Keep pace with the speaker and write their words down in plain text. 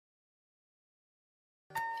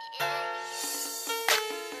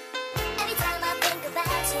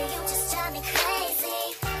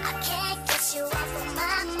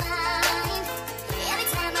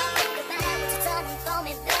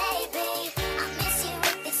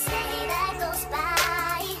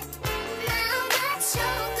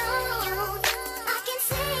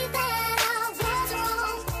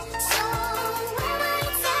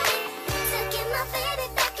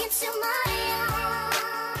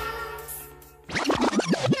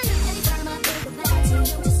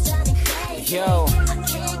Yo,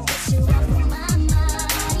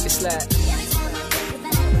 it's like,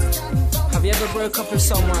 have you ever broke up with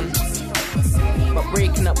someone, but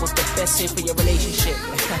breaking up was the best thing for your relationship?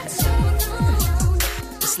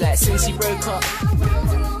 It's like, since you broke up,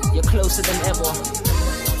 you're closer than ever.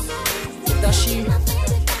 If that's you,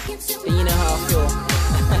 then you know how I feel.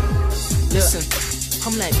 Listen,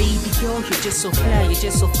 I'm like, baby girl, you're just so fly, you're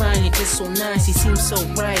just so fine, you're just so nice, you seem so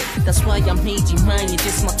right. That's why I made you mine, you're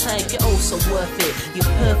just my type, you're oh so worth it. You're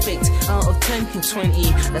perfect, out of 10 to 20.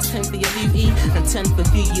 That's 10 for your beauty, and 10 for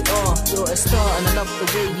who you are. You're a star, and I love the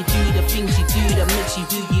way you do the things you do that makes you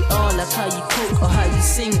who you are. Like how you cook, or how you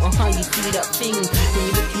sing, or how you do that thing. When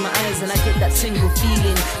you look in my eyes and I get that single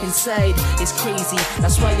feeling inside, it's crazy.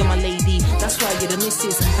 That's why you're my lady, that's why you're the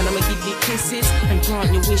missus. And I'ma give you kisses and grant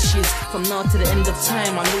your wishes. From now to the end of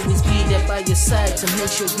time, I'll always be there by your side to make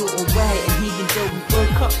sure you're alright. And even though we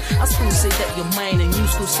broke up, I still say that you're mine, and you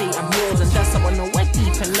still say I'm yours. And that's how I know we're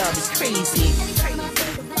deep in love. It's crazy.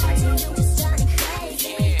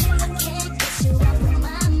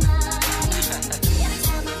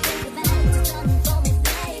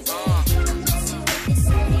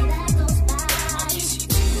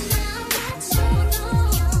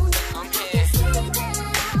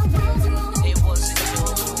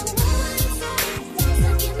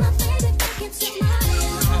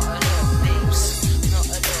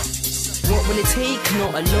 What will it take?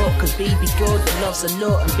 Not a lot, cause baby girl that loves a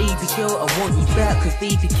lot. And baby girl, I want you back, cause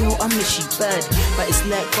baby girl, I miss you bad. But it's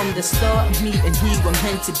like from the start, me and you were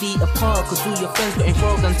meant to be apart. Cause all your friends got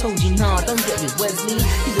involved and told you, nah, don't get with Wezley.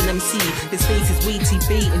 He's an MC, his face is way too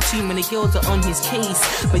bait, and too many girls are on his case.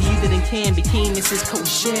 But you didn't care and became Mrs.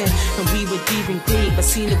 Coshare, and we were doing great. But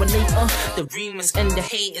sooner or later, the rumors and the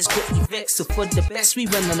haters got you vexed. So for the best, we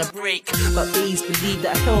went on a break. But babes believe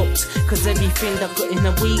that helped, cause everything that got in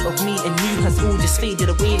the way of me and you has all just faded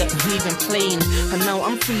away like a leaving plane. And now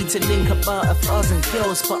I'm free to link about 1,000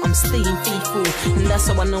 girls, but I'm staying faithful, and that's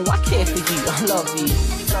how I know I care for you. I love you.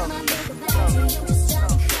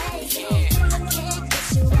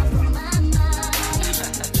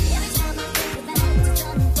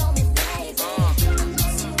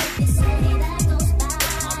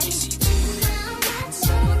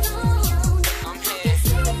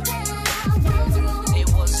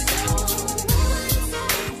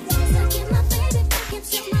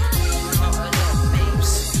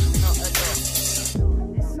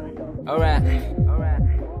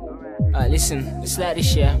 Alright, listen, it's like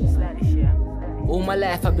this, yeah. All my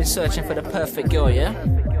life I've been searching for the perfect girl, yeah?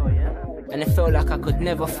 And it felt like I could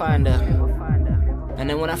never find her. And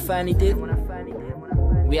then when I finally did,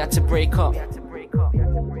 we had to break up.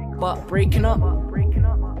 But breaking up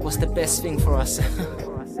was the best thing for us.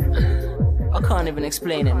 I can't even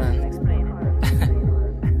explain it, man.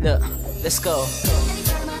 Look, let's go.